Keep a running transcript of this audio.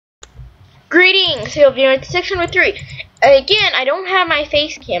Greetings, you'll be in section number 3. Again, I don't have my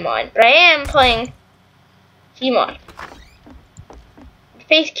face cam on, but I am playing gmod.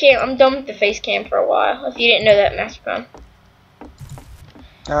 Face cam, I'm done with the face cam for a while. If you didn't know that, Mastercon.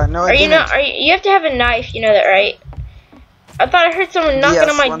 No, I didn't. You have to have a knife, you know that, right? I thought I heard someone knocking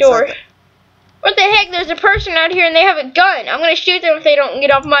on my door. Second. What the heck? There's a person out here and they have a gun. I'm gonna shoot them if they don't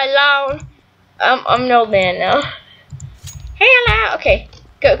get off my lawn. I'm an old man now. Hey, hello. Okay.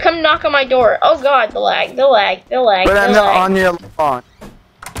 Go, come knock on my door. Oh god, the lag. But I'm not on your lawn.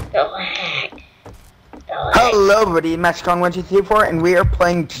 The lag. Hello, everybody. Matchcon1234, and we are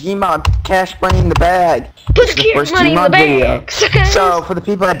playing Gmod Cash Money in the Bag. Put the cash money in the bag. So, for the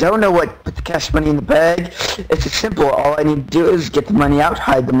people that don't know what put the cash money in the bag, it's just simple. All I need to do is get the money out,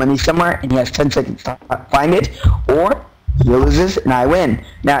 hide the money somewhere, and he has 10 seconds to find it, or he loses and I win.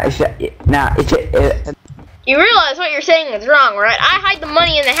 You realize what you're saying is wrong, right? I hide the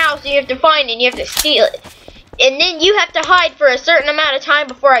money in the house, and you have to find it, and you have to steal it. And then you have to hide for a certain amount of time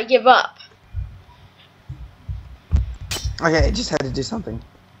before I give up. Okay, I just had to do something.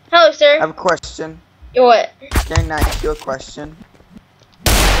 Hello, sir. I have a question. What? Can I ask you a question?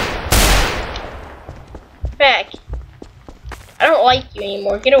 Back. I don't like you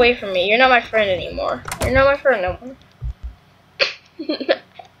anymore. Get away from me. You're not my friend anymore. You're not my friend no more.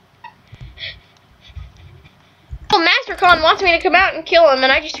 Oh, Mastercon wants me to come out and kill him,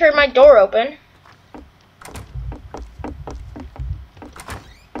 and I just heard my door open.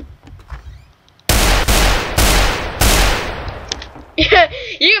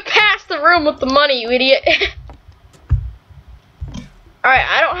 You passed the room with the money, you idiot. Alright,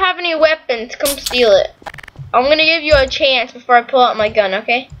 I don't have any weapons. Come steal it. I'm gonna give you a chance before I pull out my gun,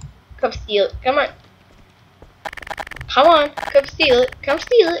 okay? Come steal it. Come on. Come on. Come steal it. Come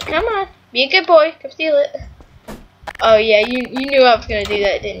steal it. Come on. Be a good boy. Come steal it. Oh yeah, you knew I was gonna do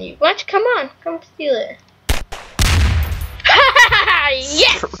that, didn't you? Watch, come on. Come steal it.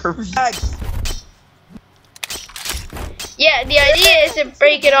 Yes! Yeah, the idea is to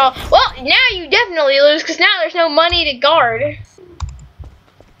break it all. Well, now you definitely lose, because now there's no money to guard.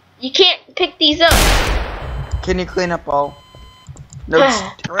 You can't pick these up. Can you clean up all? No,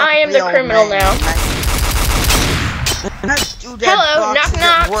 I am the criminal now. Hello, knock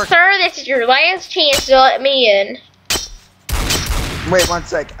knock, sir. This is your last chance to let me in. Wait 1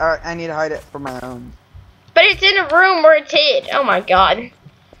 sec. I need to hide it for my own. But it's in a room where it's hid. Oh my god.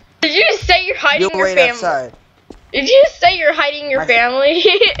 Did you just say you're hiding your family? Outside. Did you just say you're hiding your family?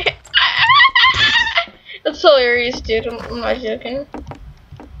 That's hilarious, dude. I'm not joking.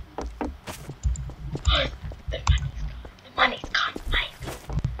 The money's gone.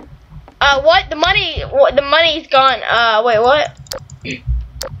 What? The money's gone. Wait, what?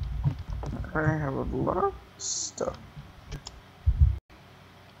 I have a lot of stuff.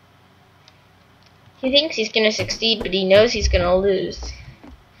 He thinks he's gonna succeed, but he knows he's gonna lose.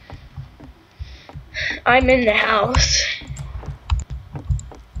 I'm in the house.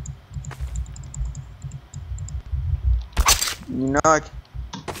 You know I...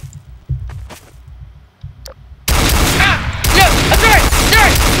 No!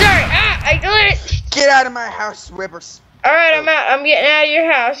 Sorry! I got it! Get out of my house, Whippers! Alright, I'm out. I'm getting out of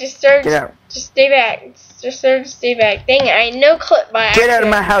your house. Just stay back. Just stay back. Dang it, I no clip by accident. Get out of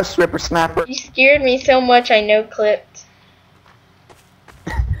my house, Whippersnapper. You scared me so much I no clipped.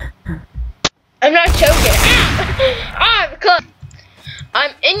 I'm not joking.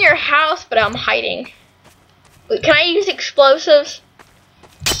 I'm in your house, but I'm hiding. Wait, can I use explosives?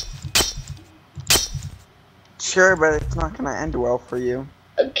 Sure, but it's not gonna end well for you.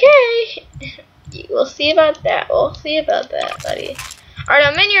 Okay. We'll see about that. We'll see about that, buddy. Alright,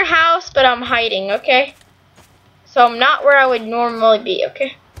 I'm in your house, but I'm hiding, okay? So I'm not where I would normally be,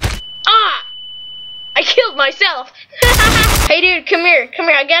 okay? Ah! I killed myself! Hey dude, come here.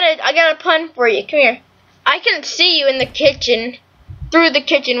 I got a pun for you. Come here. I can see you in the kitchen. Through the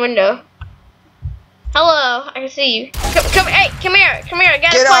kitchen window. Hello, I can see you. Hey, come here. I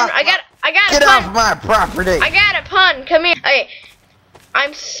got a pun. I got a pun. Get off my property. I got a pun. Come here. Okay.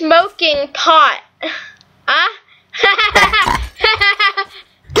 I'm smoking pot. Huh?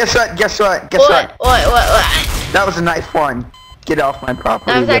 Guess what? What? That was a nice one. Get off my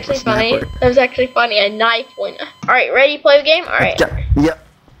property. That was actually funny. A knife one. Alright, ready to play the game? Alright. Yep.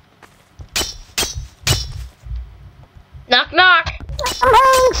 Knock knock.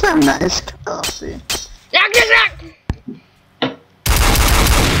 Some nice coffee. Knock.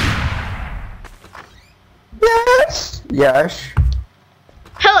 Yes.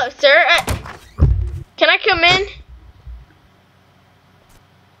 Hello, sir. Can I come in?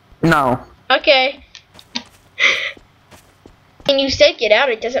 No. Okay. And you said get out,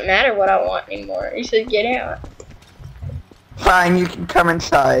 it doesn't matter what I want anymore. You said get out. Fine, you can come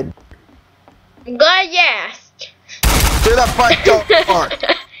inside. I'm glad you asked. Through the front door.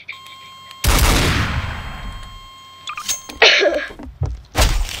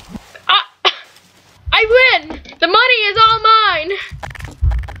 I win! The money is all mine!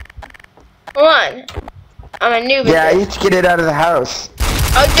 Hold on. I'm a noob. Yeah, I used to get it out of the house.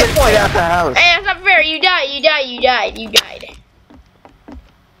 Oh, good point. Get out of the house. Hey, that's not fair. You died.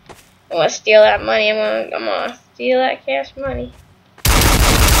 I'm gonna steal that money. I'm gonna steal that cash money.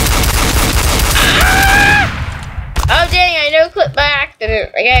 Ah! Oh dang! I no clip by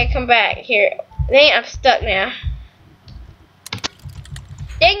accident. I gotta come back here. Dang, I'm stuck now.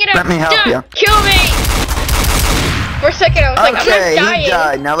 Dang it! I'm Let me help stuck. you. Kill me! For a second, I was like, I'm not dying. He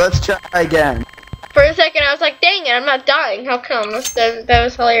died. Now let's try again. For a second, I was like, dang it, I'm not dying. How come? That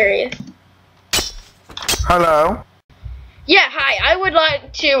was hilarious. Hello? Yeah, hi. I would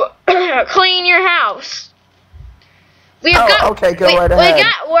like to clean your house. Okay, go right ahead. We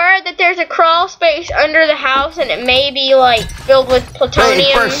got word that there's a crawl space under the house, and it may be, like, filled with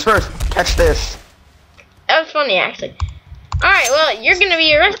plutonium. Wait, first, catch this. That was funny, actually. Alright, well, you're gonna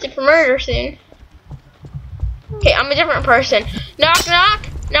be arrested for murder soon. Okay, I'm a different person. Knock, knock.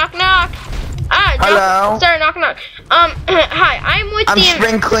 Knock, knock. Hello? Sorry, knock, knock. Hi, I'm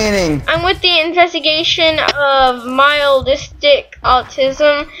spring cleaning. I'm with the investigation of mildistic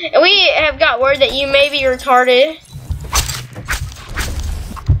autism, and we have got word that you may be retarded.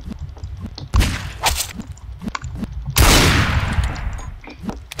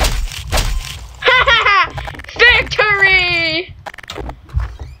 Victory!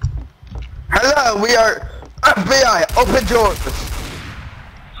 Hello, we are FBI. Open doors.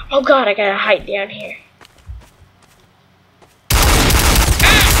 Oh god, I gotta hide down here.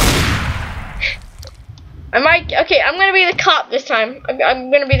 Okay, I'm gonna be the cop this time. I'm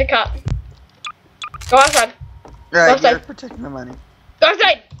gonna be the cop. Go outside. Right, Go outside. you're protecting the money. Go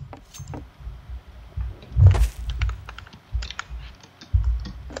outside!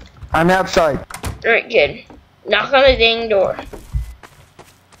 I'm outside. Alright, good. Knock on the dang door.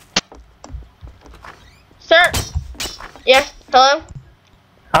 Sir? Yes? Hello?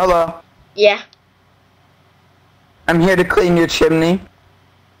 Hello. Yeah. I'm here to clean your chimney.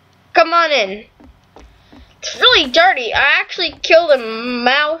 Come on in. It's really dirty. I actually killed a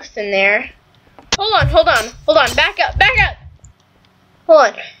mouse in there. Hold on. Back up. Hold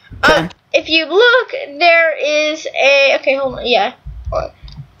on. Okay. If you look, there is a... Okay, hold on. Yeah. Hold on.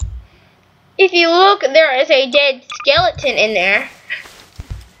 If you look, there is a dead skeleton in there.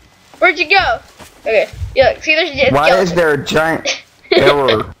 Where'd you go? Okay. Yeah, see, there's a dead skeleton. Why is there a giant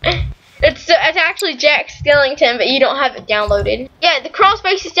error? It's actually Jack Skellington, but you don't have it downloaded. Yeah, the crawl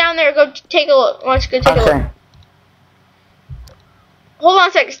space is down there. Go take a look. Why don't you go take a look? Hold on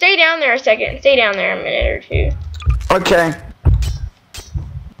a second. Stay down there a second. Stay down there a minute or two. Okay.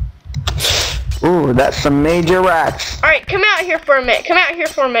 Ooh, that's some major rats. Alright, come out here for a minute.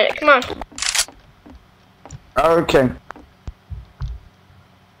 Come on. Okay.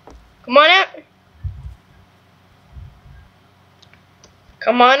 Come on out.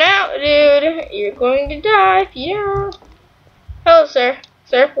 Come on out, dude. You're going to die if you don't. Hello, sir.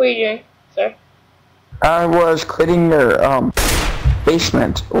 Sir, what are you doing, sir? I was cleaning your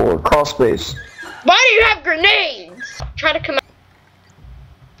basement or crawl space. Why do you have grenades? Try to come out.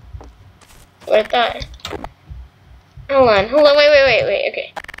 What I thought. Hold on, wait,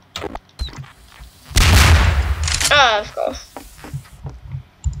 okay. Ah, of course.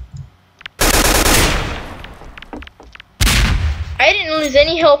 I didn't lose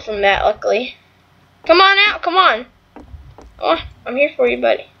any health from that, luckily. Come on out, come on. Oh, I'm here for you,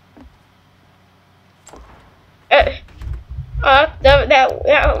 buddy. That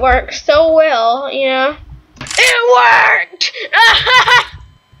worked so well, you know. It worked!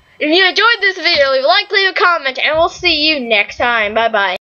 If you enjoyed this video, leave a like, leave a comment, and we'll see you next time. Bye-bye.